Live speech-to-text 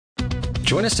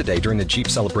Join us today during the Jeep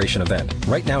Celebration event.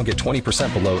 Right now, get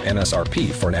 20% below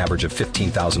MSRP for an average of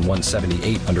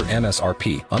 $15,178 under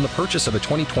MSRP on the purchase of a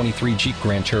 2023 Jeep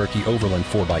Grand Cherokee Overland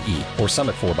 4xE or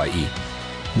Summit 4xE.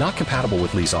 Not compatible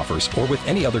with lease offers or with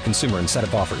any other consumer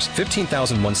incentive offers.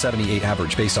 $15,178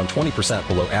 average based on 20%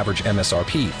 below average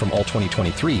MSRP from all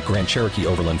 2023 Grand Cherokee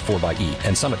Overland 4xE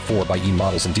and Summit 4xE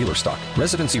models in dealer stock.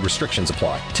 Residency restrictions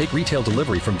apply. Take retail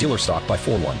delivery from dealer stock by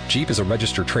 4/1. Jeep is a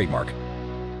registered trademark.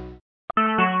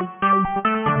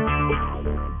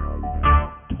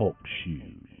 Talk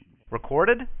shoes.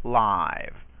 Recorded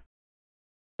live.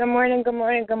 Good morning, good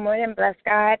morning, good morning. Bless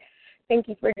God. Thank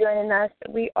you for joining us.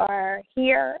 We are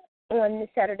here on this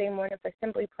Saturday morning for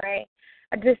Simply Pray.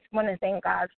 I just want to thank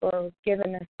God for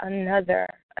giving us another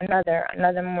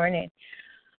morning,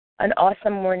 an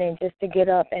awesome morning just to get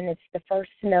up, and it's the first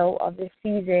snow of the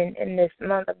season in this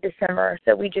month of December.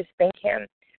 So we just thank Him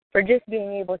for just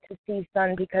being able to see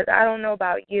sun, because I don't know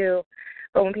about you,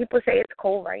 but when people say it's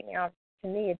cold right now, to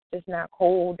me it's just not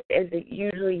cold as it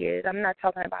usually is. I'm not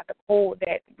talking about the cold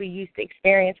that we used to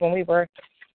experience when we were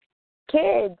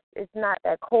kids. It's not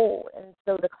that cold, and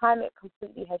so the climate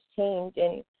completely has changed,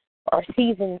 and our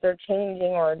seasons are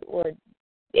changing or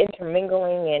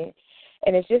intermingling,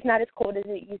 and it's just not as cold as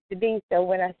it used to be. So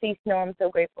when I see snow, I'm so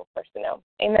grateful for snow.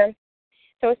 Amen.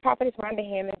 So it's Prophetess Rhonda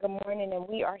Hammond. Good morning, and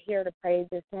we are here to pray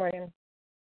this morning.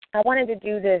 I wanted to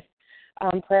do this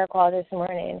prayer call this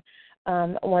morning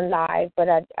on live, but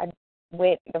I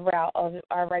went the route of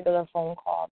our regular phone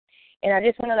call. And I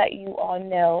just want to let you all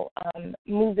know,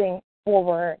 moving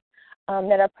forward,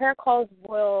 that our prayer calls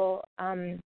will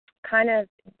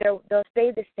they'll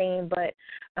stay the same, but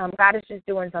God is just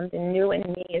doing something new in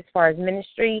me as far as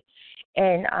ministry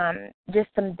and just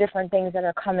some different things that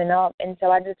are coming up. And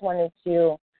so I just wanted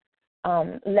to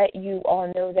let you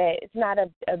all know that it's not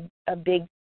a big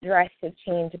drastic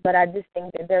change, but I just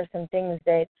think that there's some things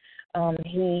that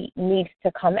He needs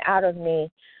to come out of me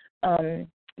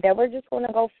that we're just going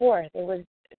to go forth. It was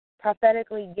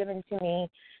prophetically given to me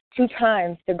 2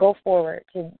 times to go forward,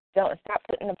 to don't stop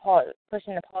pushing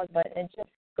the pause button and just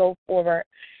go forward.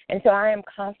 And so I am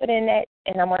confident in that,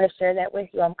 and I want to share that with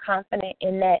you. I'm confident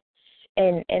in that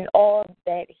and all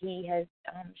that He has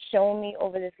shown me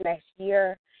over this last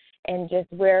year and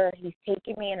just where He's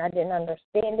taken me, and I didn't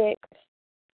understand it.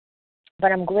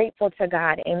 But I'm grateful to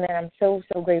God. Amen. I'm so,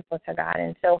 so grateful to God.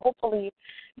 And so hopefully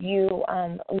you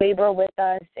labor with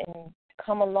us and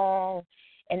come along.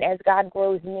 And as God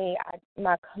grows me,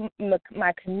 my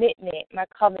commitment, my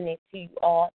covenant to you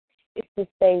all is to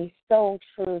stay so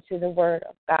true to the Word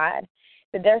of God.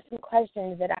 So there's some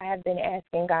questions that I have been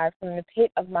asking God from the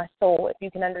pit of my soul, if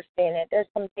you can understand it. There's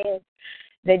some things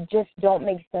that just don't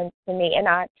make sense to me. And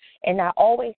I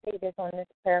always say this on this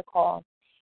prayer call,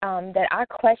 that I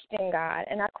question God,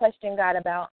 and I question God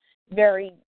about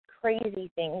very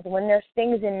crazy things. When there's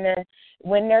things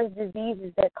when there's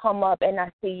diseases that come up and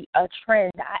I see a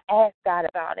trend, I ask God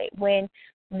about it. When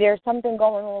there's something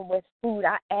going on with food,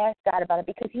 I ask God about it,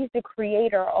 because He's the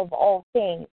creator of all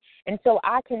things. And so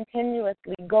I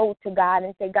continuously go to God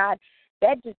and say, God,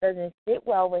 that just doesn't sit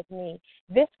well with me.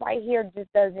 This right here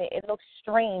just doesn't, it looks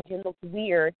strange, it looks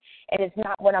weird, and it's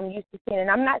not what I'm used to seeing. And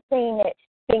I'm not saying that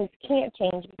things can't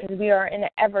change, because we are in an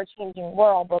ever-changing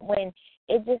world, but when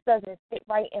it just doesn't sit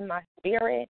right in my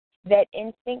spirit, that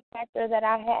instinct factor that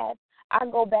I have,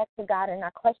 I go back to God and I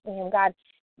question Him. God,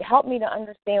 help me to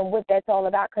understand what that's all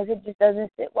about, because it just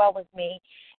doesn't sit well with me.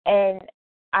 And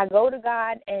I go to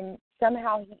God, and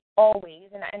somehow He always,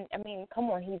 and I mean,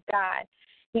 come on, He's God.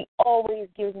 He always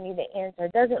gives me the answer.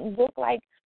 It doesn't look like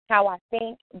how I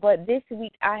think, but this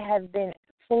week I have been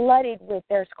flooded with,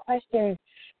 there's questions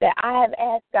that I have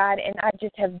asked God, and I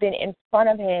just have been in front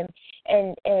of Him,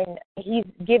 and He's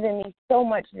given me so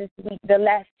much this week, the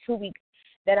last 2 weeks,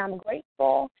 that I'm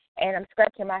grateful, and I'm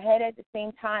scratching my head at the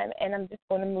same time, and I'm just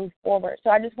going to move forward. So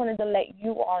I just wanted to let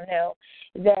you all know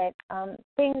that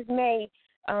things may,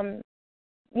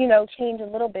 change a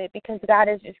little bit, because God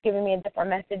has just given me a different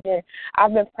message, and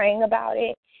I've been praying about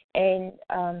it, and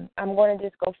I'm going to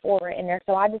just go forward in there.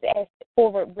 So I just ask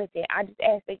forward with it. I just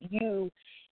ask that you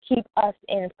keep us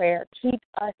in prayer. Keep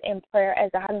us in prayer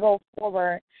as I go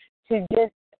forward to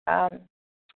just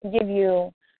give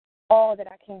you all that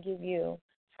I can give you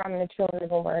from the true and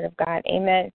living Word of God.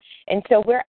 Amen. And so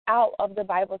we're out of the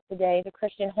Bible today, the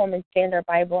Christian Home and Standard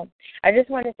Bible. I just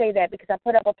want to say that because I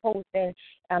put up a post, and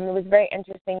it was very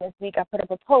interesting this week. I put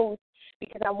up a post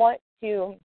because I want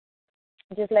to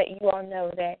just let you all know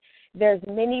that there's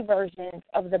many versions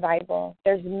of the Bible.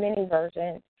 There's many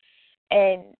versions.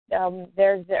 And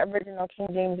there's the original King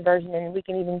James Version, and we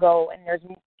can even go, and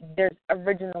there's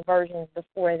original versions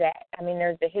before that. I mean,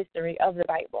 there's the history of the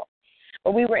Bible.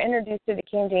 But we were introduced to the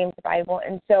King James Bible,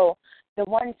 and so the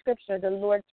one scripture, the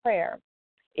Lord's Prayer,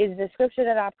 is the scripture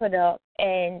that I put up,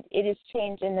 and it is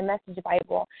changed in the Message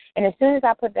Bible. And as soon as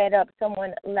I put that up,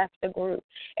 someone left the group.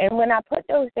 And when I put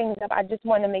those things up, I just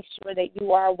want to make sure that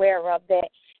you are aware of that.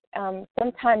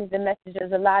 Sometimes the message,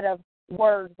 there's a lot of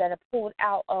words that are pulled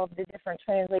out of the different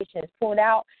translations, pulled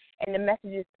out, and the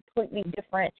message is completely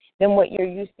different than what you're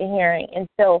used to hearing. And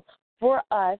so for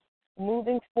us,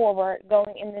 moving forward,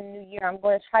 going in the new year, I'm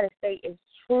going to try to stay as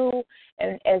true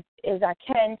and as I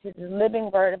can to the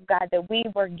living word of God that we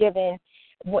were given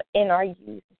in our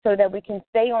youth, so that we can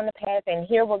stay on the path and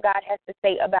hear what God has to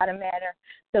say about a matter,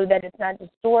 so that it's not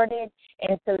distorted,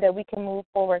 and so that we can move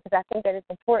forward. Because I think that it's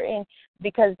important,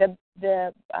 because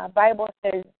the Bible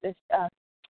says this,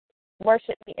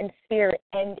 worship me in spirit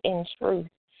and in truth.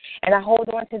 And I hold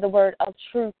on to the word of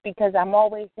truth, because I'm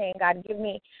always saying, God, give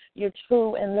me your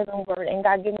true and living word, and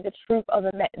God, give me the truth of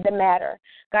the matter.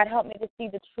 God, help me to see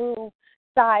the true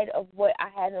side of what I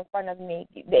have in front of me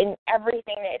and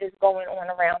everything that is going on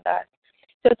around us.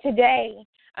 So today,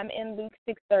 I'm in Luke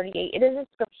 6:38. It is a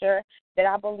scripture that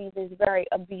I believe is very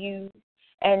abused,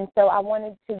 and so I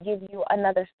wanted to give you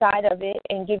another side of it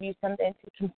and give you something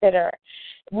to consider.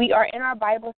 We are in our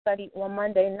Bible study on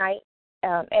Monday night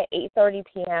at 8:30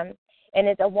 p.m., and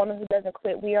it's a woman who doesn't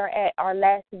quit. We are at our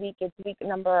last week. It's week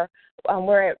number,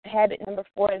 we're at habit number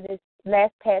 4 this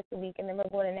last past week, and then we're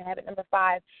going into habit number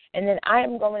 5, and then I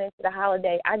am going into the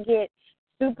holiday. I get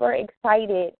super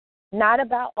excited, not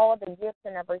about all the gifts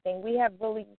and everything. We have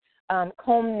really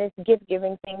combed this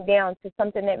gift-giving thing down to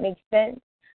something that makes sense,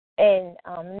 and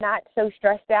not so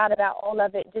stressed out about all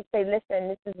of it. Just say, listen,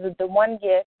 this is the one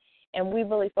gift, and we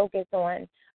really focus on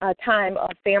a time of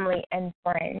family and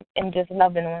friends and just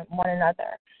loving one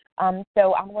another.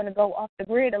 So I'm going to go off the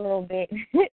grid a little bit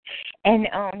and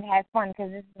have fun,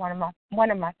 because this is one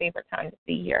of my favorite times of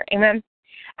the year. Amen.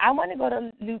 I want to go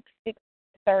to Luke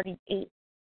 6:38,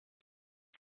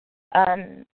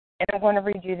 and I'm going to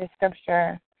read you the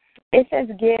scripture. It says,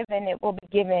 "Give, and it will be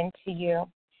given to you.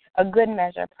 A good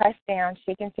measure, pressed down,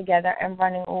 shaken together, and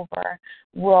running over,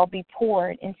 will be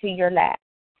poured into your lap.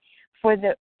 For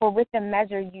with the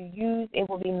measure you use, it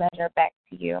will be measured back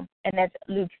to you." And that's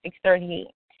Luke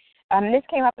 6:38. This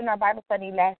came up in our Bible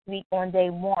study last week on day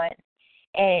 1,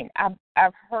 and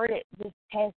I've heard it this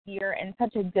past year in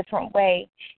such a different way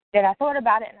that I thought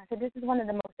about it, and I said, this is one of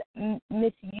the most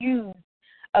misused,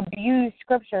 abused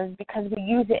scriptures, because we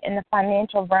use it in the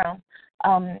financial realm,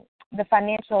 the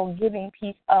financial giving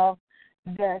piece of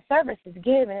the services.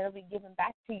 Give, and it'll be given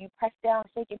back to you, pressed down,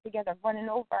 shaken together, running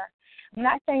over. I'm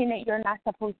not saying that you're not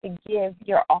supposed to give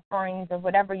your offerings or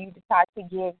whatever you decide to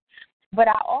give, but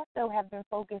I also have been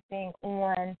focusing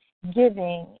on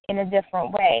giving in a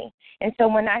different way. And so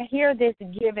when I hear this,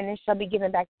 give and it shall be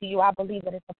given back to you, I believe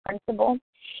that it's a principle.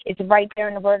 It's right there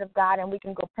in the Word of God, and we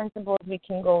can go principles, we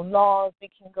can go laws, we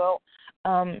can go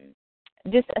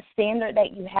just a standard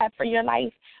that you have for your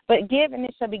life. But give and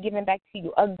it shall be given back to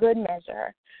you. A good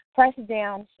measure, pressed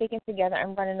down, shaken together,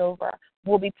 and running over,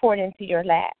 will be poured into your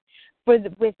lap. With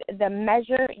the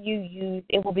measure you use,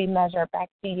 it will be measured back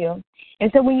to you.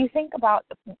 And so when you think about,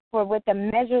 with the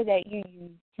measure that you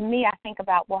use, to me, I think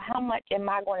about, well, how much am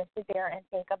I going to sit there and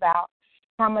think about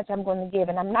how much I'm going to give?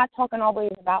 And I'm not talking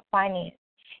always about finance.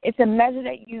 It's a measure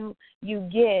that you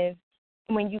give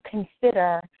when you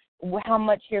consider how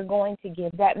much you're going to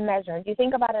give, that measure. You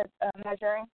think about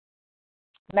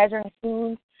measuring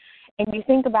food, and you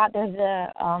think about there's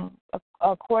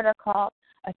a quarter cup,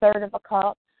 a third of a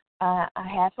cup, a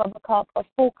half of a cup, a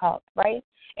full cup, right?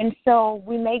 And so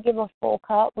we may give a full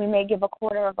cup, we may give a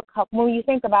quarter of a cup. When you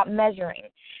think about measuring,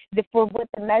 with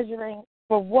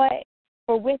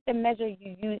the measure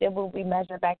you use, it will be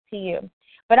measured back to you.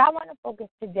 But I want to focus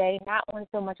today not on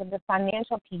so much of the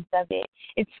financial piece of it.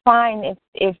 It's fine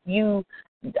if you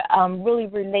really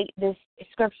relate this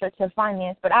scripture to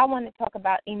finance, but I want to talk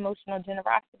about emotional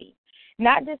generosity.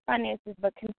 Not just finances,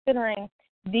 but considering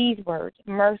these words: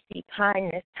 mercy,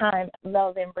 kindness, time,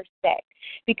 love, and respect.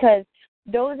 Because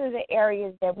those are the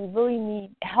areas that we really need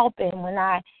help in. When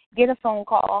I get a phone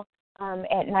call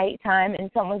at nighttime and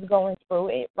someone's going through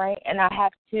it, right, and I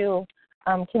have to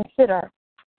consider,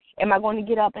 am I going to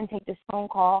get up and take this phone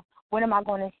call? What am I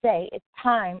going to say? It's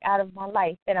time out of my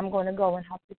life that I'm going to go and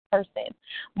help this person.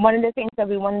 One of the things that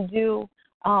we want to do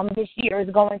this year is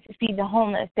going to feed the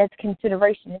homeless. That's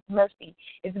consideration. It's mercy.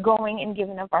 It's going and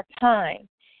giving of our time.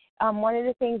 One of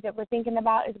the things that we're thinking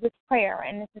about is with prayer,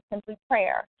 and this is simply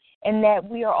prayer, and that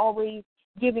we are always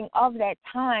giving of that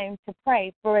time to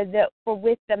pray for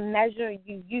with the measure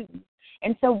you use.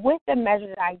 And so with the measure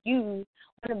that I use,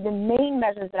 one of the main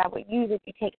measures that I would use if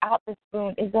you take out the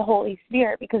spoon is the Holy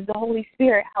Spirit, because the Holy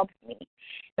Spirit helps me.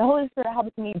 The Holy Spirit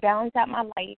helps me balance out my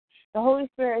life. The Holy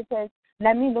Spirit says,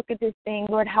 let me look at this thing.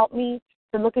 Lord, help me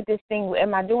to look at this thing.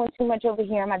 Am I doing too much over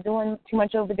here? Am I doing too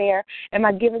much over there? Am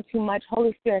I giving too much?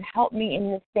 Holy Spirit, help me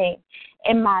in this thing.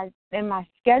 In my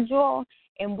schedule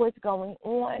and what's going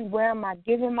on, where am I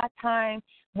giving my time?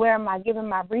 Where am I giving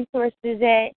my resources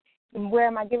at? And where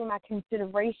am I giving my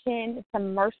consideration,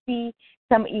 some mercy,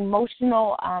 some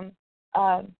emotional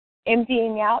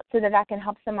emptying out so that I can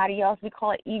help somebody else? We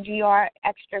call it EGR,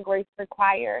 extra grace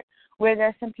required, where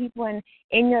there's some people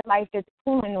in your life that's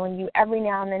pulling on you every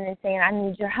now and then and saying, I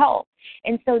need your help.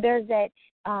 And so there's that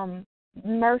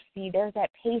mercy, there's that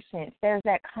patience, there's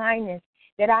that kindness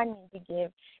that I need to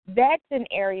give. That's an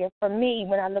area for me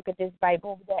when I look at this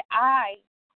Bible that I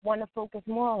want to focus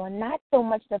more on, not so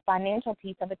much the financial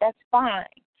piece of it. That's fine,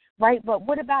 right? But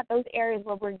what about those areas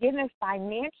where we're given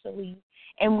financially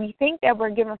and we think that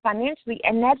we're given financially,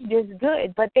 and that's just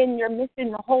good, but then you're missing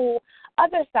the whole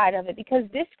other side of it, because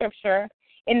this scripture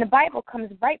in the Bible comes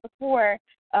right before,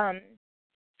 I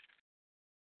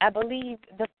believe,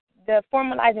 the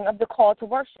formalizing of the call to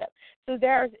worship. So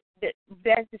there's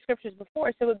the scriptures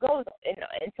before. So it goes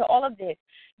into all of this.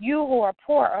 You who are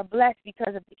poor are blessed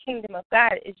because of the kingdom of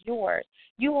God is yours.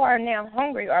 You who are now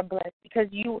hungry are blessed because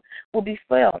you will be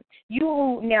filled. You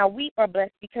who now weep are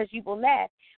blessed because you will laugh.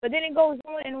 But then it goes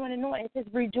on and on and on. It says,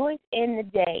 rejoice in the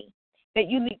day that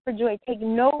you leap for joy. Take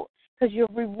note, because your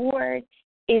reward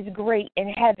is great in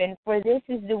heaven, for this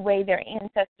is the way their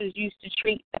ancestors used to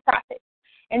treat the prophets.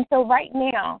 And so right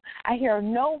now, I hear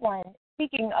no one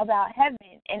speaking about heaven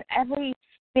and everything,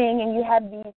 and you have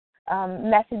these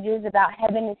messages about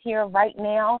heaven is here right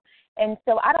now. And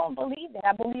so I don't believe that.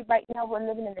 I believe right now we're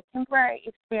living in a temporary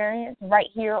experience right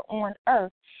here on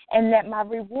earth, and that my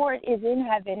reward is in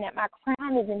heaven, that my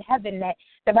crown is in heaven, that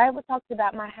the Bible talks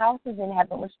about my house is in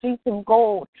heaven with streets of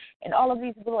gold and all of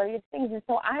these glorious things. And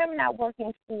so I am not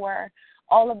working for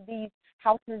all of these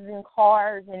houses and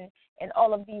cars and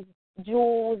all of these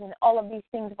jewels and all of these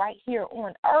things right here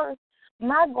on earth.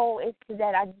 My goal is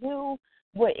that I do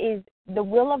what is the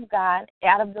will of God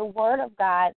out of the word of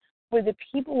God for the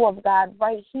people of God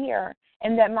right here,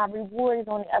 and that my reward is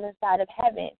on the other side of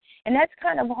heaven. And that's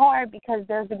kind of hard because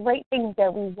there's the great things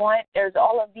that we want. There's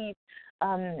all of these,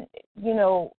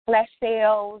 flash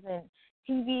sales and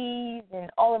TVs and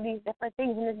all of these different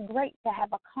things, and it's great to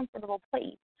have a comfortable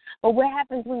place. But what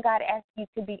happens when God asks you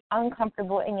to be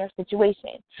uncomfortable in your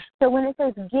situation? So when it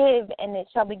says give and it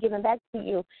shall be given back to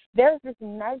you, there's this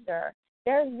measure,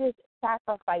 there's this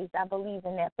sacrifice, I believe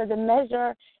in that. For the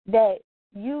measure that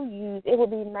you use, it will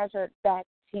be measured back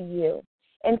to you.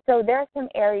 And so there are some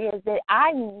areas that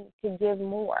I need to give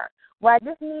more, where I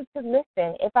just need to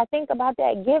listen. If I think about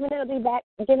that, giving, it'll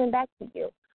be given back to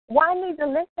you. Why I need to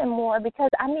listen more? Because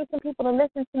I need some people to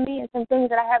listen to me and some things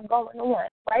that I have going on,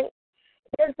 right?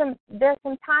 There's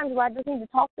some times where I just need to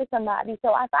talk to somebody.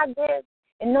 So if I give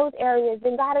in those areas,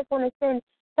 then God is going to send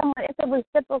someone. It's a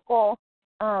reciprocal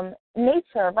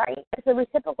nature, right? It's a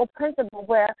reciprocal principle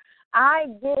where I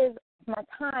give my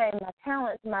time, my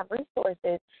talents, my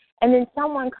resources, and then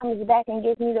someone comes back and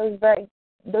gives me those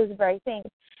very things.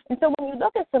 And so when you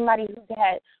look at somebody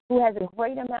who has a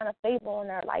great amount of favor in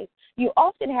their life, you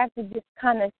often have to just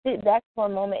kind of sit back for a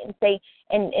moment and say,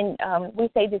 and we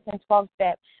say this in 12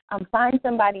 steps, find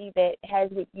somebody that has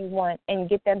what you want and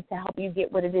get them to help you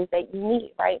get what it is that you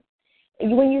need, right?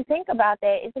 When you think about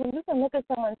that, it's when you can look at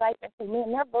someone's life and say,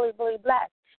 man, they're really, really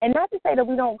blessed. And not to say that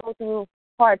we don't go through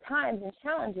hard times and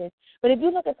challenges, but if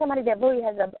you look at somebody that really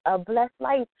has a blessed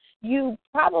life, you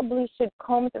probably should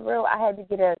comb through. I had to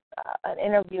get an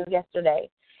interview yesterday,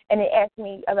 and it asked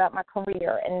me about my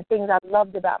career and things I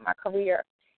loved about my career.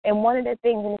 And one of the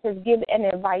things, and it says give an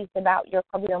advice about your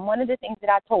career, and one of the things that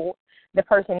I told the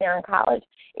person there in college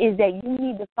is that you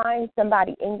need to find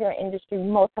somebody in your industry,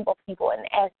 multiple people, and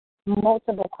ask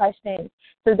multiple questions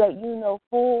so that you know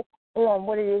full on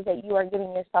what it is that you are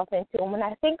getting yourself into. And when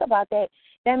I think about that,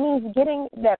 that means getting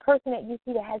that person that you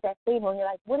see that has that favor, and you're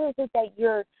like, what is it that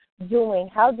you're doing?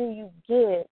 How do you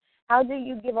give? How do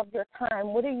you give up your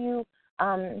time? What are you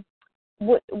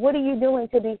what are you doing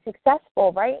to be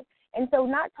successful, right? And so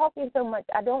not talking so much,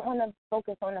 I don't want to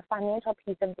focus on the financial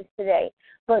piece of this today,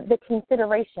 but the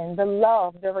consideration, the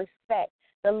love, the respect,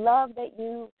 the love that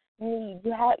you need.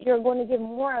 You're going to give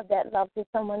more of that love to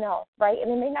someone else, right?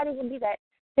 And it may not even be that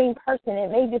same person.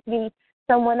 It may just be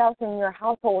someone else in your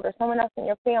household or someone else in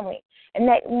your family. And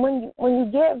that when you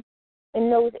give, in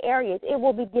those areas, it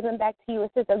will be given back to you.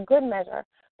 It says a good measure,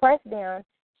 pressed down,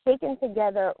 shaken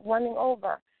together, running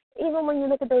over. Even when you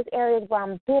look at those areas where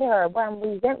I'm bitter, where I'm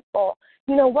resentful,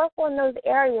 work on those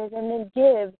areas and then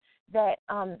give that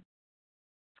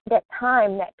that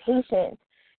time, that patience,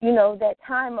 that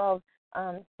time of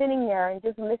sitting there and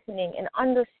just listening and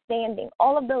understanding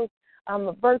all of those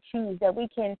virtues that we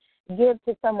can give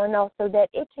to someone else so that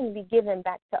it can be given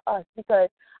back to us. Because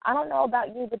I don't know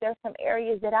about you, but there's some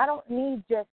areas that I don't need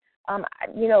just,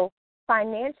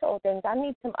 financial things. I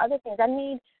need some other things. I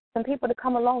need some people to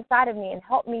come alongside of me and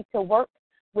help me to work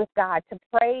with God, to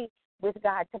pray with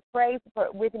God, to pray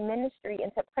with ministry,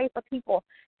 and to pray for people,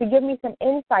 to give me some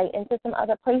insight into some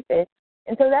other places.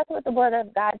 And so that's what the Word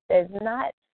of God says,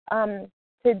 not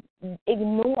to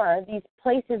ignore these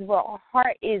places where our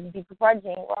heart is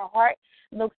begrudging, where our heart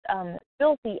looks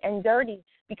filthy and dirty,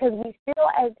 because we feel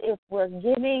as if we're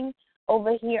giving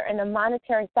over here in the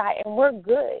monetary side and we're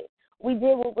good. We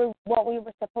did what we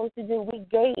were supposed to do. We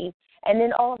gave. And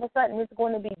then all of a sudden it's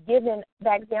going to be given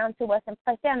back down to us and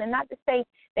pressed down. And not to say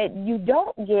that you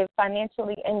don't give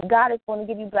financially and God is going to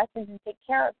give you blessings and take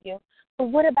care of you. But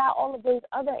what about all of those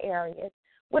other areas?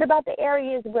 What about the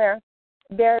areas where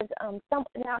there's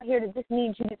someone out here that just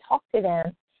needs you to talk to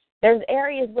them? There's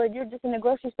areas where you're just in the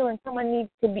grocery store and someone needs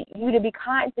you to be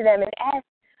kind to them and ask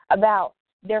about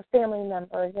their family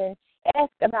members and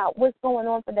ask about what's going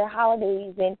on for their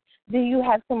holidays, and do you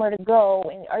have somewhere to go,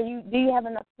 and do you have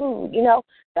enough food?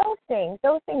 Those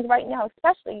things right now,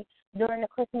 especially during the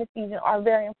Christmas season, are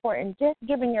very important. Just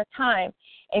giving your time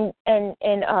and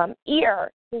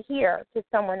ear to hear to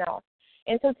someone else.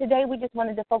 And so today we just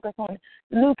wanted to focus on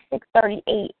Luke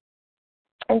 6:38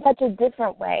 in such a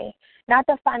different way, not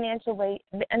the financial way,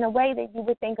 in a way that you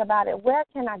would think about it. Where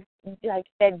can I,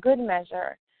 that good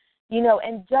measure,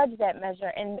 and judge that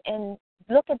measure and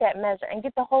look at that measure and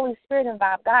get the Holy Spirit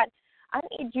involved? God, I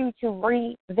need you to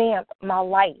revamp my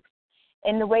life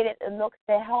in the way that it looks,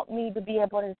 to help me to be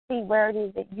able to see where it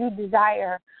is that you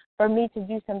desire for me to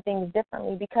do some things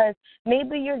differently, because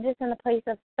maybe you're just in a place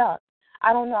of stuck.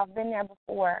 I don't know. I've been there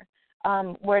before,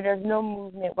 where there's no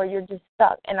movement, where you're just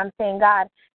stuck. And I'm saying, God,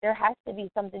 there has to be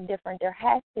something different. There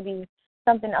has to be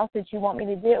something else that you want me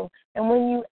to do. And when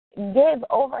you give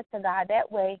over to God that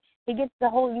way, you get the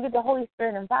Holy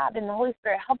Spirit involved, and the Holy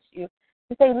Spirit helps you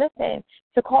to say, listen,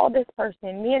 to call this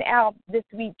person. Me and Al this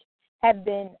week have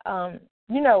been, the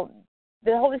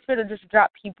Holy Spirit will just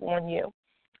drop people on you.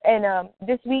 And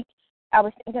this week I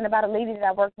was thinking about a lady that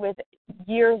I worked with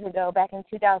years ago, back in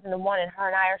 2001, and her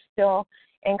and I are still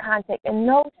in contact. And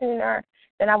no sooner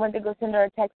than I went to go send her a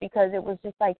text, because it was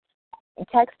just like,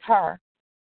 text her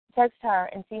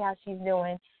and see how she's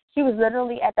doing. She was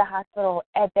literally at the hospital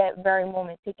at that very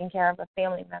moment taking care of a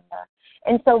family member.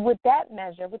 And so with that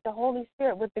measure, with the Holy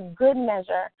Spirit, with the good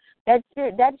measure, that's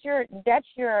your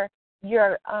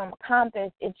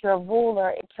compass, it's your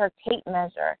ruler, it's your tape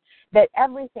measure, that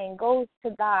everything goes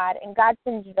to God, and God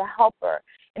sends you the helper.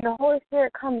 And the Holy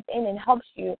Spirit comes in and helps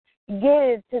you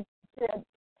give to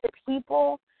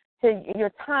people, to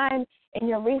your time and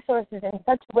your resources in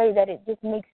such a way that it just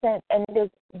makes sense and it is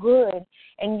good,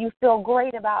 and you feel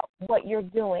great about what you're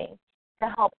doing to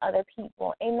help other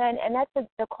people. Amen. And that's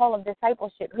the call of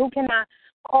discipleship. Who can I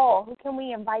call? Who can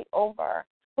we invite over?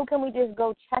 Who can we just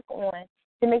go check on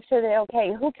to make sure they're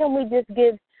okay? Who can we just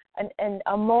give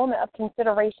a moment of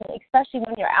consideration, especially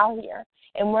when you're out here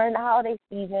and we're in the holiday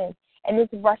season and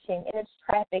it's rushing and it's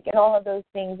traffic and all of those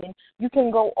things, and you can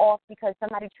go off because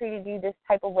somebody treated you this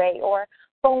type of way, or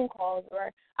phone calls,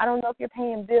 or I don't know if you're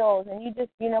paying bills, and you just,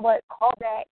 call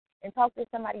back and talk to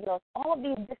somebody else. All of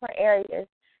these different areas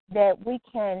that we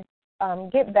can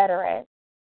get better at,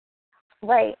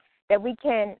 right, that we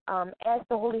can ask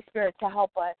the Holy Spirit to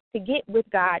help us to get with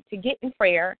God, to get in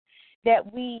prayer,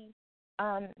 that we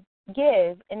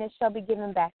give, and it shall be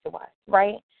given back to us,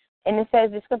 right? And it says,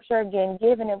 the scripture again,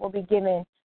 give and it will be given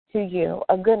to you,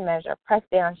 a good measure, pressed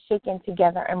down, shaken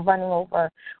together, and running over.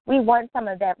 We want some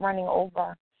of that running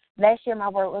over. Last year my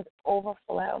word was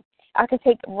overflow. I could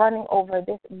take running over,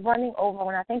 this running over.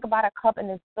 When I think about a cup and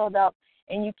it's filled up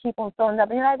and you keep on filling up,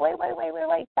 and you're like,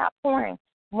 wait, stop pouring.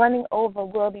 Running over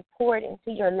will be poured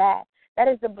into your lap. That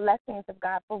is the blessings of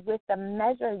God. For with the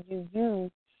measure you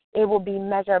use, it will be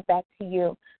measured back to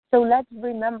you. So let's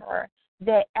remember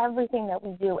that everything that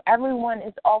we do, everyone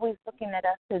is always looking at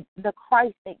us, to the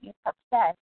Christ that you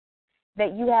profess,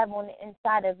 that you have on the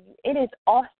inside of you. It is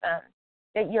awesome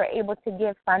that you're able to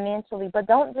give financially, but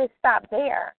don't just stop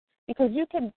there, because you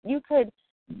could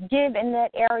give in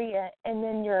that area and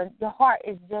then your heart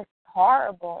is just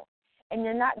horrible and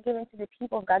you're not giving to the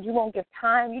people of God, you won't give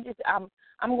time. You just,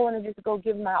 I'm going to just go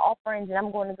give my offerings, and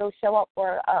I'm going to go show up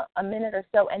for a minute or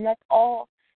so, and that's all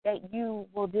that you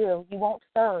will do. You won't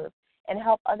serve and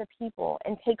help other people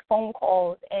and take phone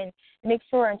calls and make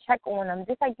sure and check on them,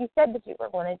 just like you said that you were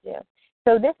going to do.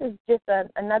 So this is just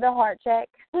another heart check.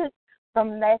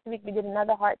 From last week, we did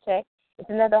another heart check. It's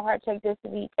another heart check this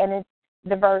week, and it's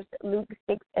the verse Luke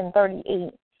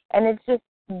 6:38. And it's just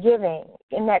giving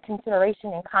in that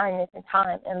consideration and kindness and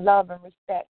time and love and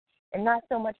respect, and not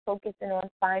so much focusing on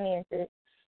finances.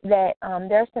 That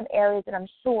there are some areas that I'm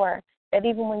sure that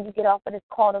even when you get off of this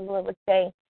call, the Lord would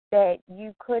say that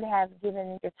you could have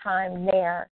given your time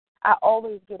there. I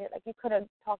always get it. Like, you could have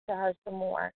talked to her some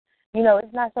more. You know,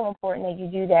 it's not so important that you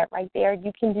do that right there.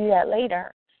 You can do that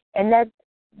later. And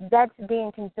that's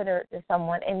being considerate to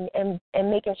someone and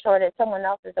making sure that someone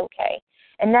else is okay.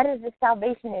 And that is the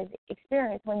salvation is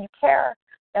experience. When you care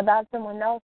about someone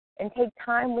else and take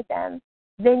time with them,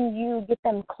 then you get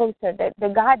them closer. That the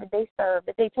God that they serve,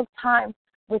 that they took time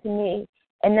with me,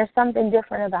 and there's something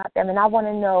different about them, and I want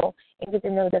to know and get to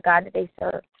know the God that they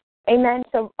serve. Amen.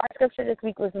 So our scripture this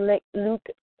week was Luke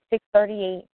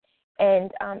 6:38,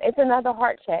 and it's another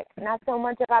heart check. Not so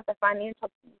much about the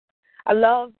financial piece. I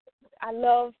love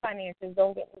finances.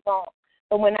 Don't get me wrong,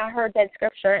 but when I heard that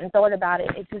scripture and thought about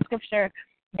it, it's a scripture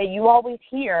that you always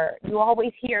hear. You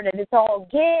always hear that it's all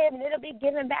give and it'll be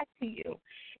given back to you.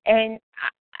 And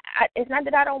it's not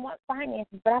that I don't want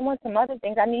finances, but I want some other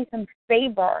things. I need some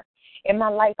favor in my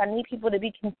life. I need people to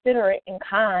be considerate and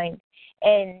kind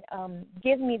and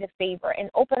give me the favor and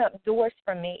open up doors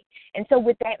for me. And so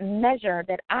with that measure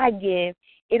that I give,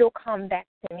 it'll come back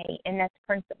to me, and that's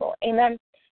principle. Amen.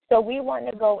 So we want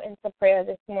to go into prayer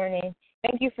this morning.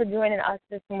 Thank you for joining us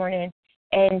this morning.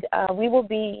 And we will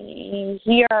be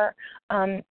here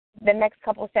the next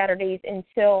couple of Saturdays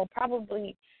until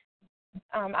probably,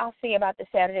 I'll see about the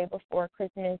Saturday before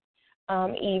Christmas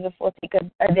Eve, if we'll take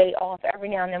a day off. Every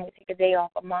now and then we take a day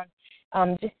off a month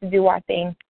just to do our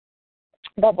thing.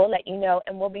 But we'll let you know,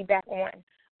 and we'll be back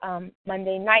on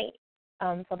Monday night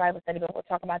for Bible study, but we'll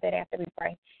talk about that after we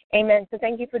pray. Amen. So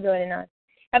thank you for joining us.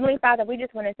 Heavenly Father, we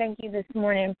just want to thank you this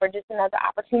morning for just another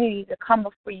opportunity to come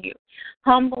before you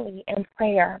humbly in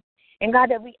prayer. And God,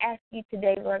 that we ask you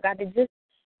today, Lord God,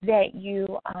 that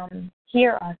you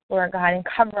hear us, Lord God, and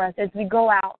cover us as we go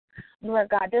out. Lord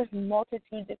God, there's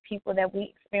multitudes of people that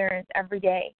we experience every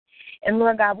day. And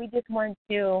Lord God, we just want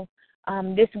to,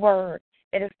 this word,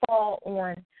 that it fall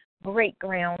on great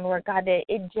ground, Lord God, that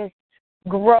it just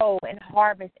grow and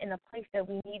harvest in a place that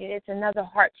we need it. It's another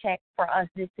heart check for us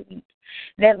this week.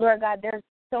 That, Lord God, there's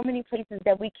so many places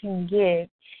that we can give,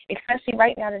 especially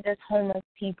right now that there's homeless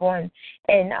people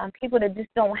and people that just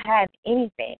don't have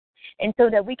anything. And so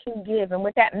that we can give. And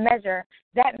with that measure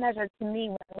to me,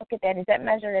 when I look at that, is that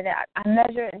measure that I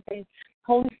measure and say,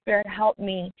 Holy Spirit, help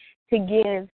me to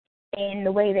give in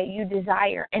the way that you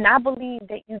desire. And I believe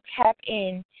that you tap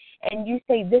in and you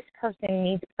say this person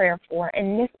needs prayer for,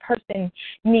 and this person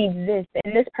needs this,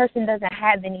 and this person doesn't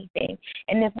have anything.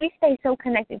 And if we stay so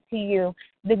connected to you,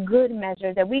 the good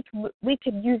measure, that we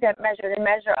could use that measure to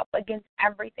measure up against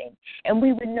everything, and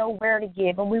we would know where to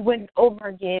give, and we wouldn't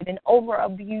overgive and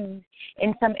over-abuse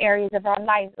in some areas of our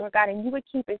lives, Lord God, and you would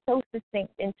keep it so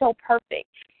succinct and so perfect,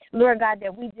 Lord God,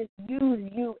 that we just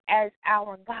use you as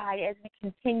our guide as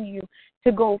we continue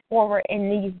to go forward in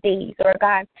these days, Lord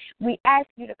God. We ask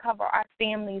you to cover our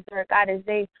families, Lord God, as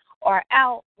they are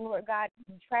out, Lord God,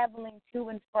 traveling to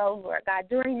and fro, Lord God,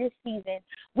 during this season.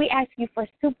 We ask you for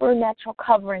supernatural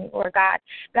covering, Lord God.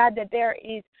 God, that there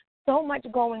is so much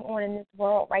going on in this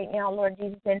world right now, Lord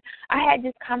Jesus. And I had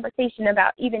this conversation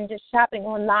about even just shopping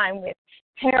online with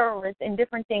terrorists and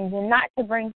different things, and not to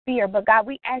bring fear, but God,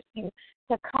 we ask you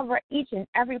to cover each and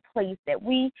every place that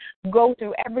we go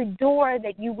through, every door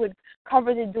that you would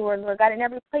cover the door, Lord God, and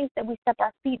every place that we step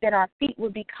our feet, that our feet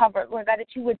would be covered, Lord God,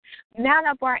 that you would mount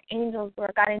up our angels,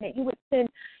 Lord God, and that you would send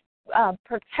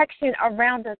protection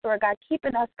around us, Lord God,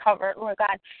 keeping us covered, Lord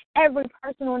God. Every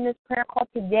person on this prayer call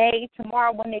today,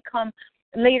 tomorrow, when they come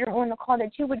later on the call,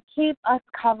 that you would keep us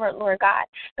covered, Lord God.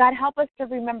 God, help us to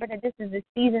remember that this is a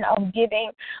season of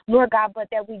giving, Lord God, but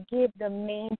that we give the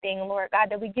main thing, Lord God,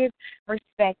 that we give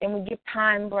respect and we give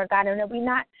time, Lord God, and that we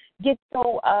not get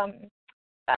so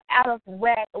out of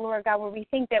whack, Lord God, where we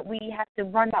think that we have to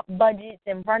run up budgets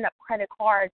and run up credit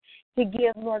cards to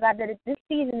give, Lord God, that this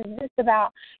season is just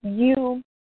about you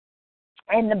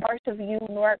and the birth of you,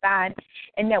 Lord God,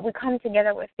 and that we come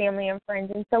together with family and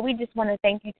friends. And so we just want to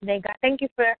thank you today, God. Thank you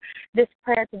for this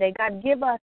prayer today. God, give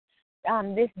us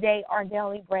this day our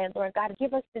daily bread, Lord God.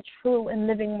 Give us the true and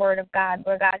living word of God,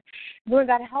 Lord God. Lord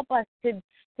God, help us to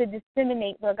to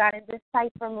disseminate, Lord God, and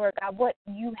decipher, Lord God, what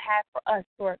you have for us,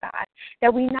 Lord God,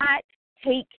 that we not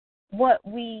take what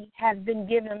we have been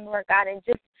given, Lord God, and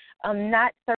just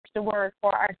not search the word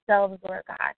for ourselves, Lord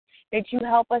God, that you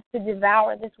help us to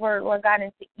devour this word, Lord God,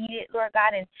 and to eat it, Lord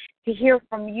God, and to hear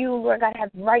from you, Lord God, have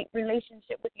right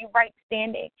relationship with you, right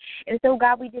standing. And so,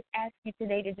 God, we just ask you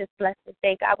today to just bless this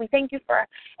day, God. We thank you for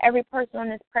every person on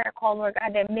this prayer call, Lord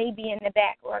God, that may be in the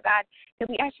back, Lord God, that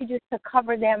we ask you just to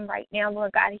cover them right now,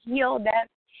 Lord God, heal them.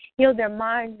 Heal their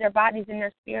minds, their bodies, and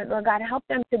their spirit, Lord God. Help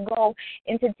them to go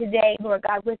into today, Lord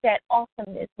God, with that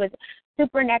awesomeness, with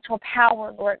supernatural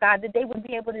power, Lord God, that they would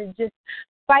be able to just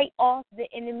fight off the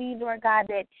enemy, Lord God,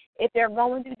 that if they're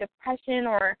going through depression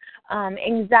or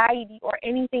anxiety or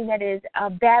anything that is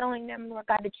battling them, Lord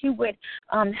God, that you would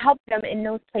help them in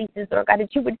those places, Lord God,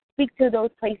 that you would speak to those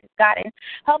places, God, and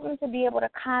help them to be able to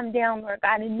calm down, Lord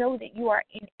God, and know that you are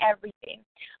in everything.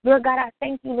 Lord God, I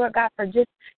thank you, Lord God, for just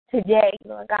today,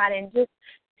 Lord God, and just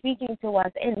speaking to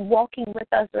us and walking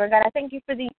with us, Lord God. I thank you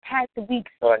for these past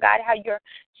weeks, Lord God, how you're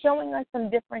showing us some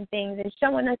different things and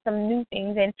showing us some new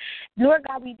things. And, Lord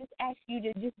God, we just ask you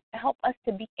to just help us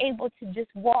to be able to just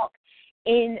walk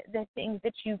in the things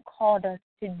that you called us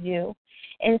to do.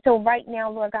 And so right now,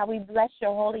 Lord God, we bless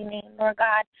your holy name, Lord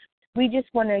God. We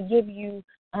just want to give you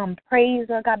praise,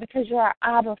 Lord God, because you're our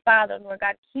Abba Father, Lord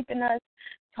God, keeping us,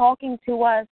 talking to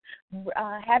us,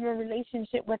 having a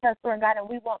relationship with us, Lord God, and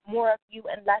we want more of you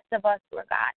and less of us, Lord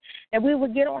God, that we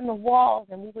would get on the walls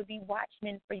and we would be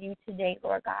watchmen for you today,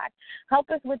 Lord God. Help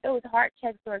us with those heart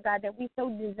checks, Lord God, that we so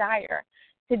desire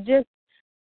to just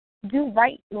do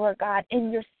right, Lord God,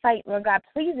 in your sight, Lord God,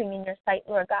 pleasing in your sight,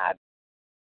 Lord God.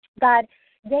 God,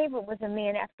 David was a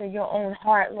man after your own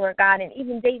heart, Lord God, and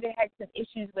even David had some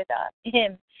issues with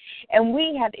him, and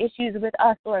we have issues with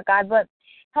us, Lord God, but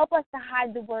help us to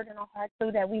hide the word in our hearts so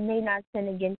that we may not sin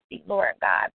against thee, Lord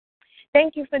God.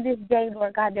 Thank you for this day,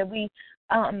 Lord God, that we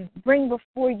bring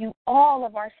before you all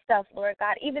of our stuff, Lord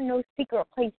God, even those secret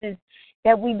places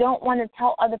that we don't want to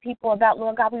tell other people about,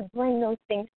 Lord God. We bring those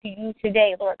things to you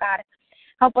today, Lord God.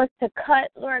 Help us to cut,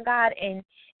 Lord God,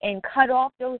 and cut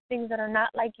off those things that are not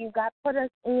like you, God. Put us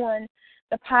on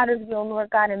the potter's wheel, Lord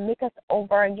God, and make us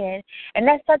over again. And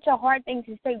that's such a hard thing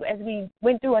to say as we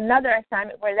went through another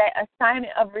assignment, where that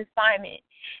assignment of refinement.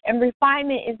 And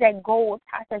refinement is that gold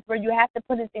process where you have to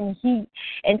put us in heat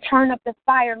and turn up the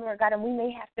fire, Lord God, and we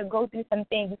may have to go through some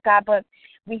things, God, but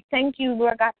we thank you,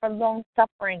 Lord God, for long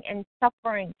suffering.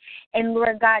 And,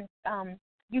 Lord God,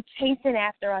 you chasing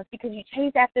after us because you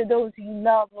chase after those who you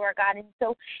love, Lord God. And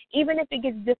so even if it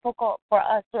gets difficult for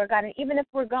us, Lord God, and even if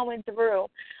we're going through,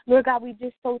 Lord God, we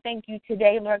just so thank you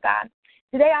today, Lord God.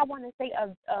 Today I want to say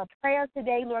a prayer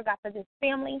today, Lord God, for this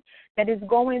family that is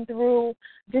going through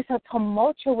just a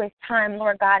tumultuous time,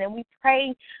 Lord God. And we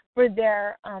pray for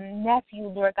their nephew,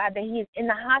 Lord God, that he is in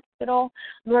the hospital,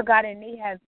 Lord God, and they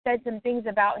have said some things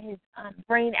about his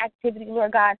brain activity,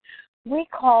 Lord God. We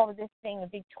call this thing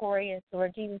victorious,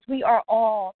 Lord Jesus. We are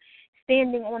all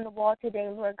standing on the wall today,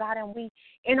 Lord God, and we,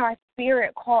 in our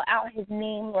spirit, call out his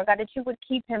name, Lord God, that you would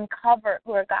keep him covered,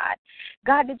 Lord God.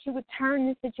 God, that you would turn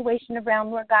the situation around,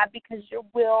 Lord God, because your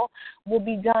will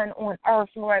be done on earth,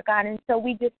 Lord God. And so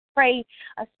we just pray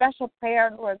a special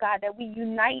prayer, Lord God, that we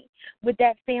unite with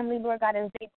that family, Lord God,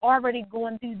 as they've already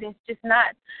gone through this just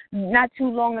not too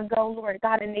long ago, Lord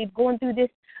God, and they've gone through this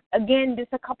again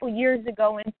just a couple years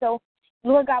ago. And so,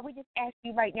 Lord God, we just ask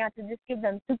you right now to just give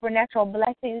them supernatural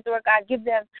blessings, Lord God. Give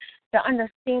them the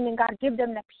understanding, God. Give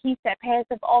them the peace that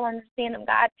passes all understanding,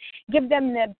 God. Give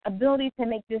them the ability to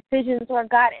make decisions, Lord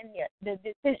God, and the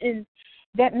decisions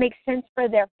that make sense for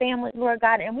their family, Lord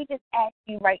God. And we just ask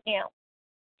you right now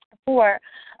for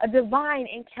a divine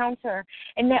encounter,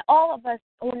 and that all of us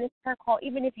on this prayer call,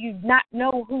 even if you not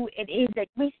know who it is, that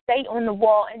we stay on the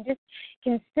wall and just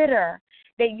consider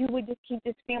that you would just keep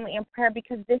this family in prayer,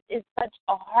 because this is such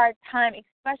a hard time,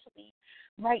 especially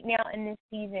right now in this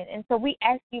season. And so we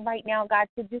ask you right now, God,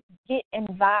 to just get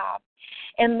involved.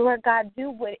 And, Lord God, do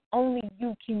what only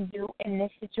you can do in this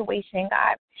situation,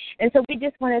 God. And so we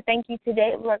just want to thank you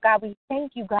today, Lord God. We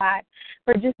thank you, God,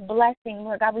 for just blessing,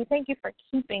 Lord God. We thank you for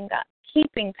keeping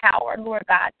power, Lord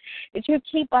God, that you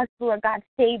keep us, Lord God,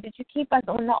 saved, that you keep us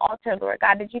on the altar, Lord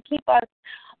God, that you keep us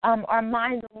our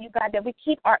minds on you, God, that we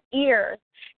keep our ears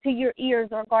to your ears,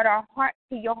 Lord God, our heart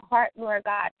to your heart, Lord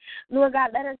God. Lord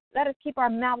God, let us keep our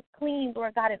mouths clean,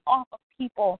 Lord God, and off of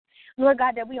people, Lord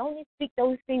God, that we only speak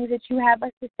those things that you have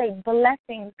us to say,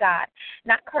 blessings, God,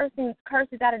 not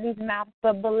curses out of these mouths,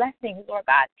 but blessings, Lord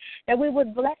God, that we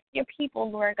would bless your people,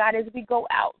 Lord God, as we go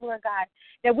out, Lord God,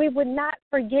 that we would not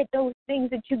forget those things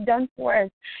that you've done for us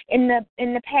in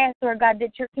the past, Lord God,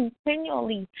 that you're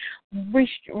continually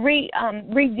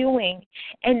redoing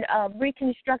and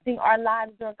reconstructing our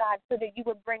lives, Lord God, so that you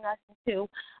would bring us into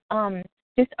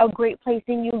just a great place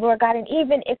in you, Lord God. And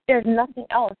even if there's nothing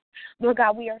else, Lord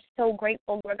God, we are so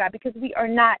grateful, Lord God, because we are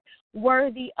not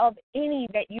worthy of any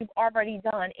that you've already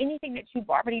done, anything that you've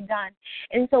already done.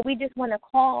 And so we just want to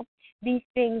call these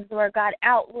things, Lord God,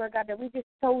 out, Lord God, that we just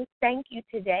so thank you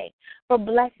today for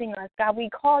blessing us, God. We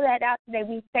call that out today.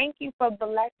 We thank you for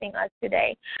blessing us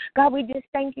today. God, we just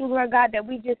thank you, Lord God, that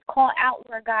we just call out,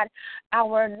 Lord God,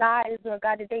 our lives, Lord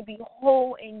God, that they be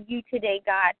whole in you today,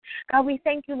 God. God, we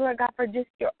thank you, Lord God, for just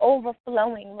your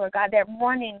overflowing, Lord God, that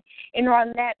running in our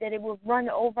lap, that it will run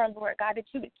over, Lord God, that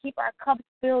you would keep our cups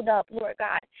filled up, Lord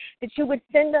God, that you would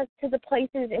send us to the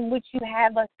places in which you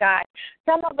have us, God.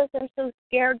 Some of us are so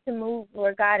scared to move,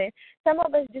 Lord God, and some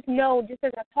of us just know, just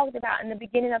as I talked about in the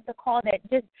beginning of the call, that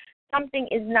just something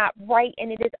is not right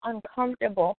and it is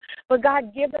uncomfortable. But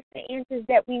God, give us the answers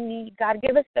that we need, God.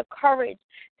 Give us the courage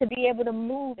to be able to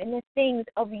move in the things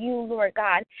of you, Lord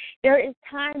God. There is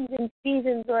times and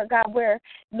seasons, Lord God, where,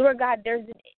 Lord God, there's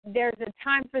a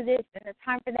time for this and a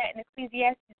time for that in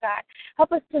Ecclesiastes, God.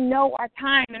 Help us to know our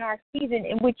time and our season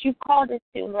in which you've called us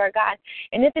to, Lord God.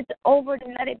 And if it's over,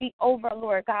 then let it be over,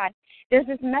 Lord God. There's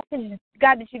this message,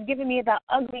 God, that you've given me about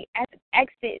ugly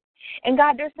exits. And,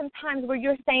 God, there's some times where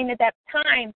you're saying that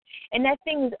time and that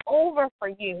thing is over for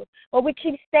you. But we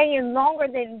keep staying longer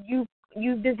than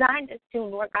you've designed us to,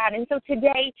 Lord God. And so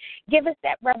today, give us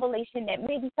that revelation that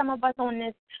maybe some of us on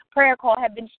this prayer call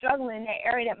have been struggling in that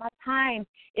area, that my time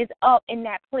is up in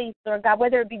that place, Lord God,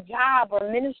 whether it be job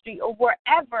or ministry or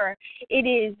wherever it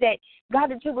is, that,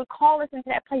 God, that you would call us into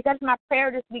that place. That's my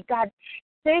prayer this week, God.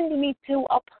 Send me to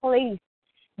a place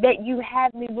that you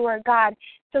have me, Lord God,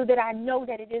 so that I know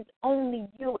that it is only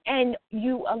you and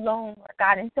you alone, Lord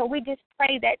God. And so we just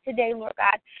pray that today, Lord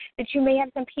God, that you may have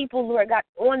some people, Lord God,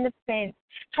 on the fence,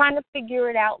 trying to figure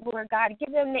it out, Lord God.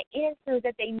 Give them the answers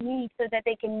that they need so that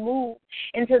they can move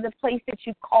into the place that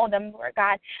you call them, Lord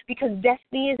God, because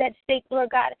destiny is at stake, Lord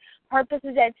God. Purpose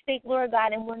is at stake, Lord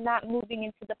God, and we're not moving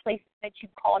into the places that you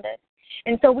called us.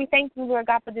 And so we thank you, Lord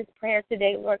God, for this prayer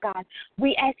today, Lord God.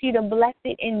 We ask you to bless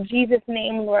it in Jesus'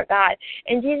 name, Lord God.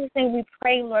 In Jesus' name we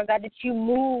pray, Lord God, that you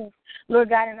move, Lord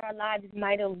God, in our lives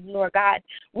mightily, Lord God.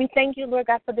 We thank you, Lord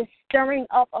God, for the stirring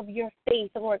up of your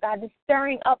faith, Lord God, the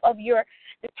stirring up of your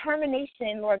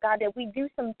determination, Lord God, that we do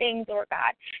some things, Lord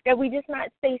God, that we just not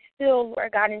stay still,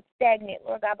 Lord God, and stagnant,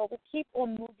 Lord God, but we keep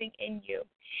on moving in you.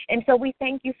 And so we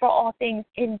thank you for all things.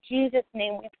 In Jesus'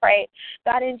 name we pray.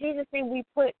 God, in Jesus' name we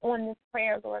put on this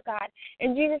prayer, Lord God.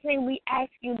 In Jesus' name we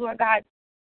ask you, Lord God,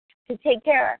 to take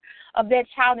care of that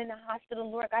child in the hospital,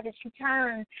 Lord God, that you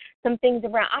turn some things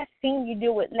around. I've seen you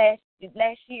do it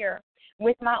last year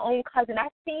with my own cousin.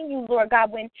 I've seen you, Lord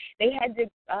God, when they had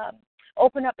to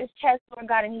open up his chest, Lord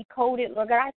God, and he coded, Lord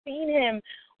God. I've seen him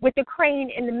with the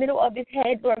crane in the middle of his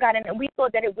head, Lord God, and we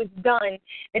thought that it was done,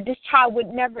 that this child would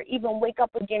never even wake up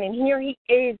again. And here he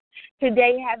is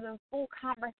today having full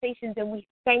conversations, and we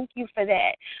thank you for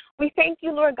that. We thank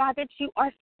you, Lord God, that you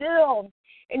are still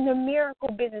in the miracle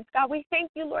business, God. We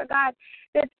thank you, Lord God,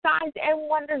 that signs and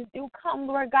wonders do come,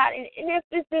 Lord God. And if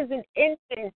this is an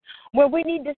instance where we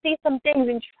need to see some things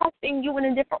and trusting you in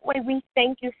a different way, we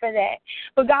thank you for that.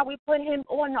 But, God, we put him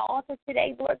on the altar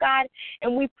today, Lord God,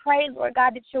 and we pray, Lord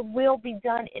God, that your will be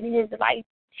done in his life.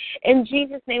 In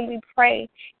Jesus' name we pray.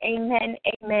 Amen,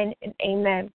 amen, and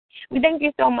amen. We thank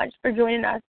you so much for joining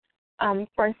us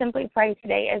for Simply Pray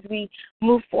today as we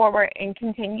move forward and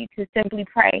continue to simply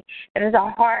pray. That is our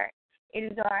heart.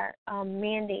 It is our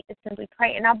mandate to simply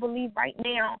pray. And I believe right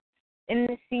now in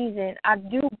this season, I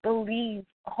do believe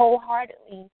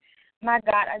wholeheartedly, my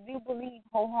God, I do believe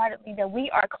wholeheartedly that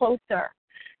we are closer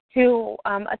to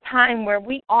a time where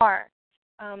we are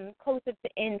closer to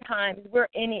end times. We're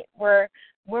in it. We're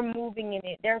moving in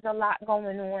it. There's a lot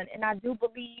going on. And I do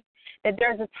believe that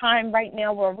there's a time right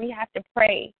now where we have to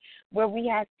pray, where we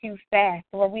have to fast,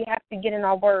 where we have to get in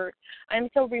our word. I'm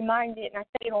so reminded, and I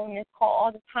say it on this call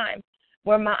all the time,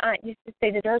 where my aunt used to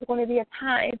say that there's going to be a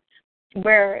time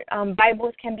where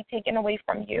Bibles can be taken away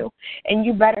from you, and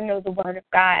you better know the word of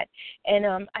God. And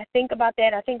I think about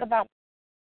that. I think about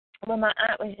when my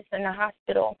aunt was just in the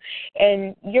hospital,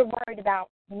 and you're worried about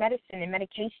medicine and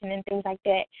medication and things like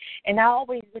that. And I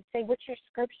always would say, what's your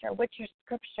scripture? What's your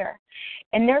scripture?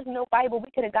 And there's no Bible.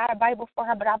 We could have got a Bible for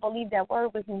her, but I believe that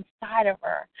word was inside of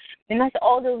her. And that's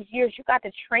all those years you got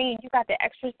to train, you got to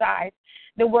exercise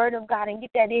the word of God and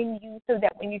get that in you so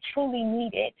that when you truly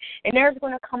need it, and there's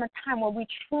going to come a time where we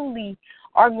truly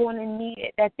are going to need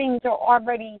it, that things are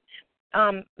already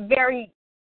very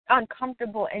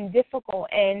uncomfortable and difficult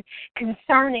and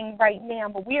concerning right now,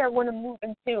 but we are going to move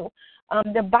into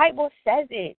the Bible says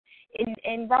it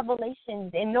in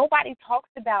Revelations, and nobody talks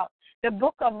about the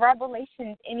book of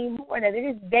Revelations anymore, that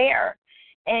it is there,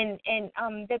 and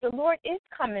that the Lord is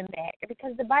coming back,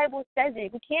 because the Bible says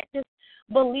it. We can't just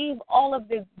believe all of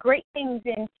the great things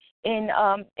in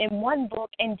one book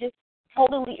and just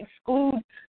totally exclude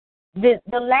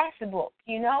the last book,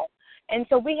 you know? And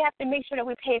so we have to make sure that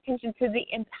we pay attention to the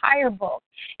entire book.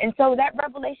 And so that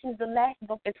Revelation is the last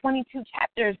book. The 22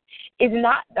 chapters is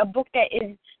not a book that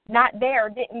is not there,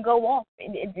 didn't go off.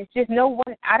 It's just no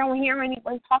one, I don't hear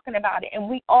anyone talking about it. And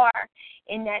we are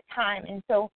in that time. And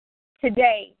so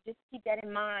today, just keep that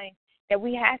in mind, that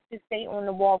we have to stay on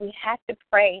the wall. We have to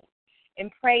pray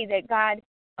and pray that God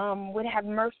would have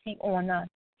mercy on us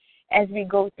as we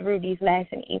go through these last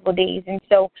and evil days. And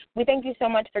so we thank you so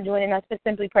much for joining us for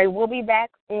Simply Pray. We'll be back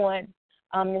on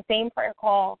the same prayer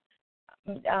call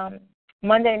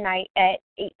Monday night at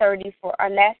 8:30 for our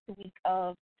last week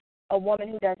of A Woman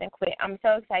Who Doesn't Quit. I'm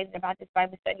so excited about this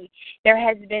Bible study. There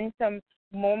has been some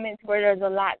moments where there's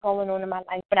a lot going on in my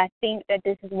life, but I think that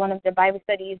this is one of the Bible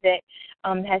studies that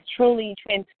has truly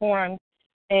transformed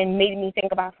and made me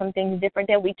think about some things different,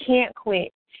 that we can't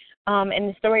quit. And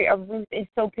the story of Ruth is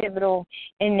so pivotal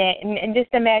in that. And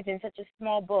just imagine such a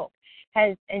small book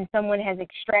someone has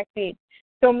extracted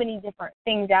so many different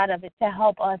things out of it to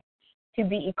help us to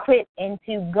be equipped and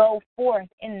to go forth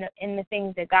in the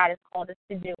things that God has called us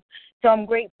to do. So I'm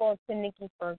grateful to Nikki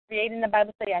for creating the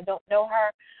Bible study. I don't know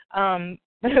her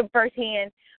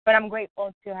firsthand, but I'm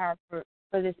grateful to her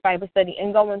for this Bible study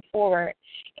and going forward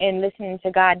and listening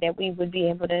to God, that we would be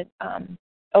able to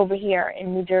over here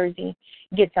in New Jersey,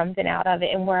 get something out of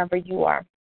it, and wherever you are.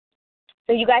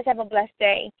 So you guys have a blessed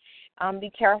day. Be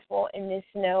careful in this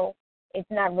snow.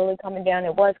 It's not really coming down.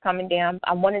 It was coming down.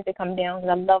 I wanted to come down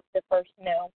because I love the first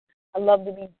snow. I love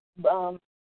to be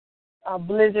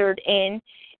blizzard in,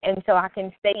 and so I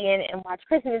can stay in and watch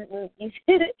Christmas movies.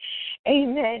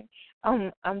 Amen.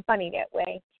 I'm funny that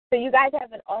way. So you guys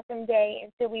have an awesome day.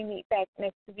 Until we meet back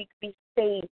next week, be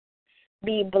safe,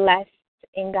 be blessed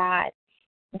in God,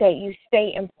 that you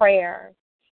stay in prayer,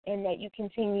 and that you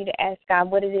continue to ask God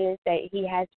what it is that he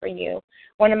has for you.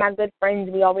 One of my good friends,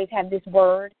 we always have this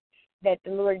word that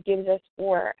the Lord gives us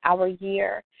for our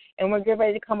year, and we're getting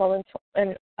ready to come up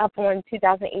on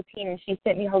 2018, and she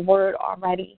sent me her word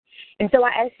already. And so I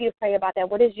ask you to pray about that.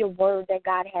 What is your word that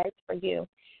God has for you?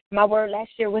 My word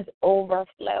last year was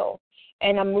overflow,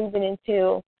 and I'm moving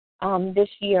into this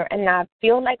year, and I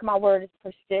feel like my word is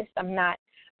persist.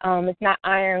 It's not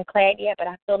ironclad yet, but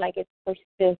I feel like it's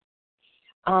persist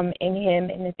in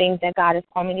him and the things that God has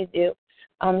called me to do.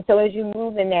 So as you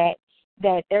move in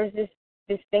that there's this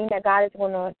thing that God is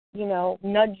going to,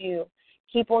 nudge you.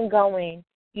 Keep on going.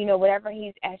 Whatever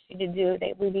he's asked you to do,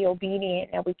 that we be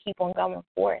obedient and we keep on going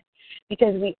forth,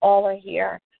 because we all are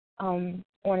here on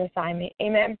assignment.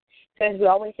 Amen. So as we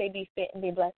always say, be fit and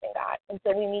be blessed in God.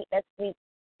 Until we meet next week,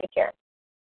 take care.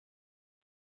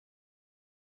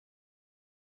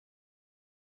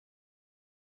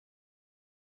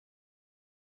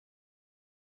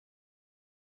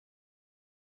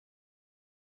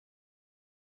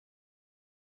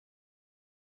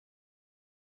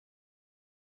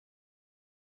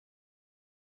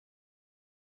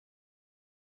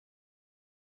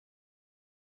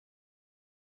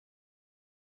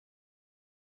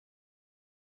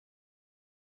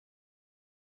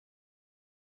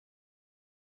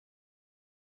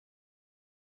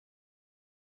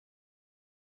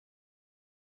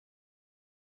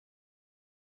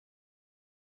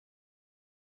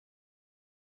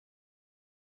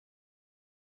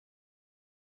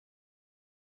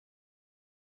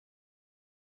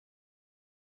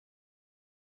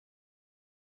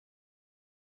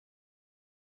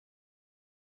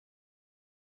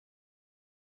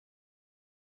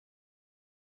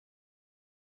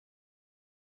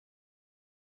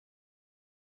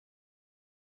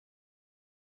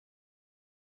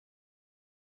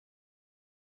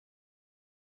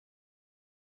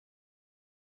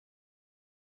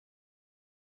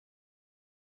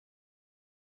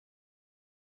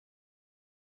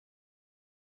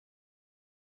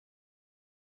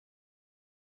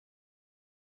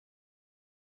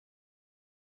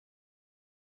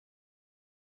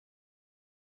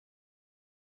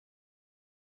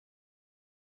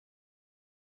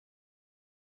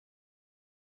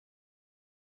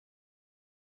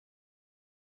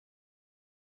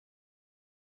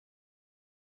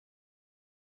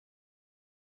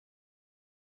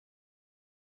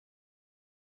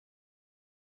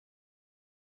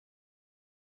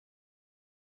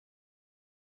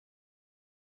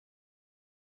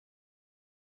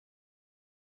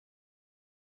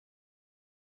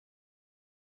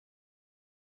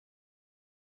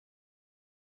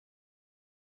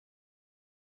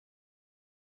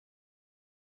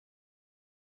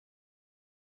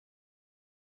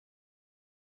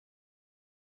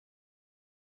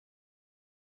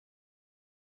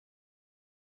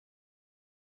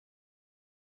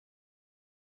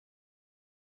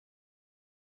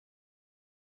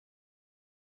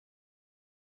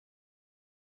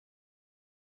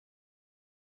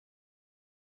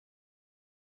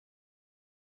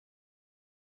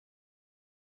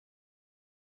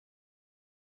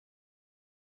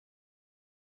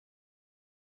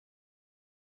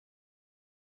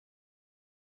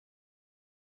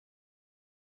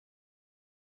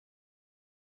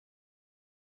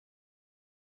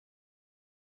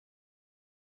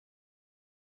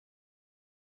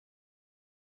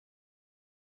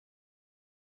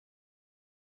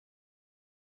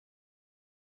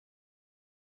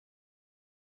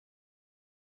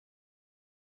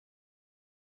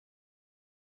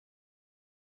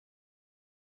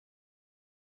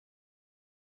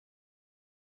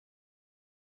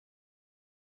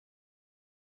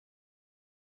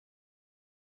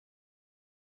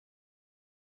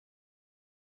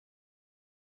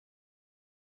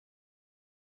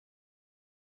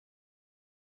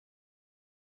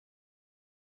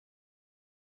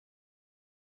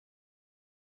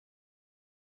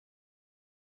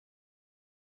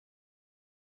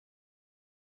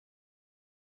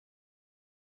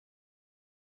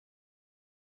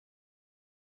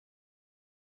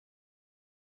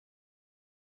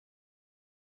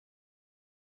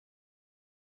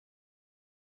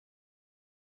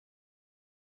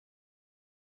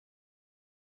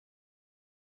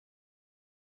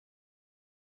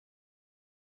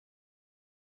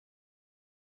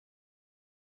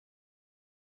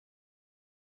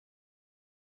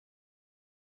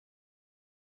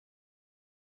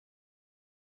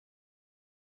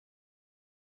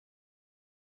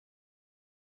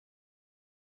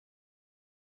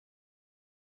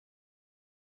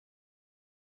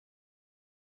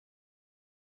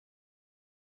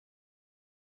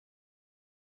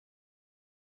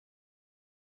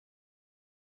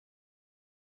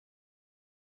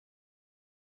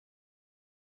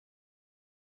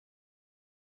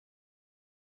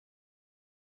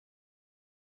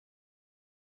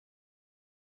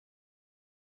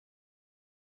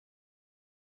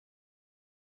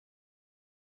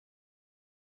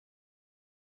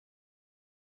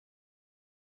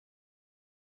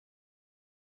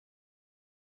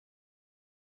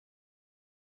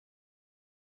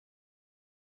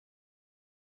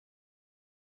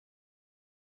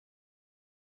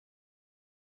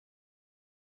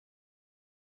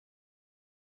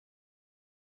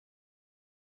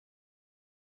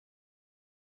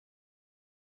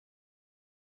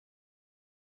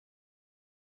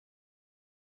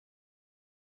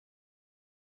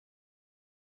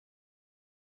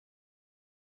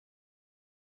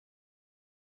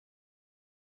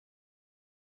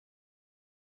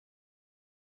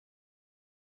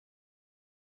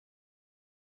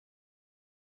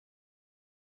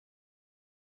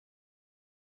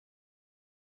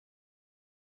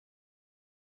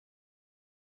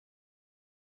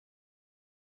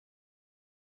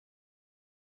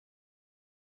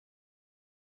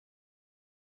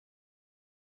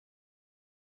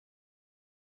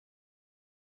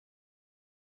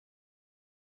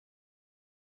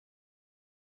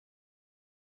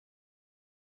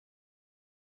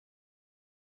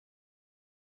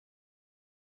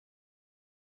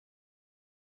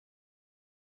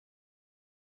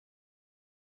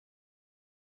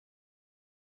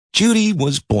 Judy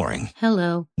was boring.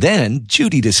 Hello. Then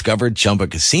Judy discovered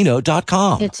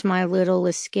ChumbaCasino.com. It's my little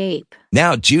escape.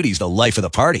 Now Judy's the life of the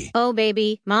party. Oh,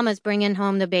 baby, mama's bringing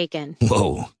home the bacon.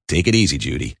 Whoa, take it easy,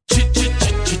 Judy.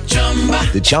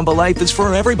 The Chumba life is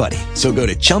for everybody. So go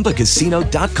to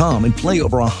ChumbaCasino.com and play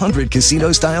over 100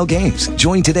 casino-style games.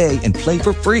 Join today and play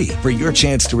for free for your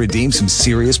chance to redeem some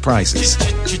serious prizes.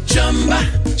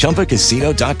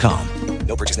 ChumbaCasino.com.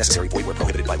 No purchase necessary. Void where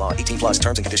prohibited by law. 18 plus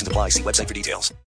terms and conditions apply. See website for details.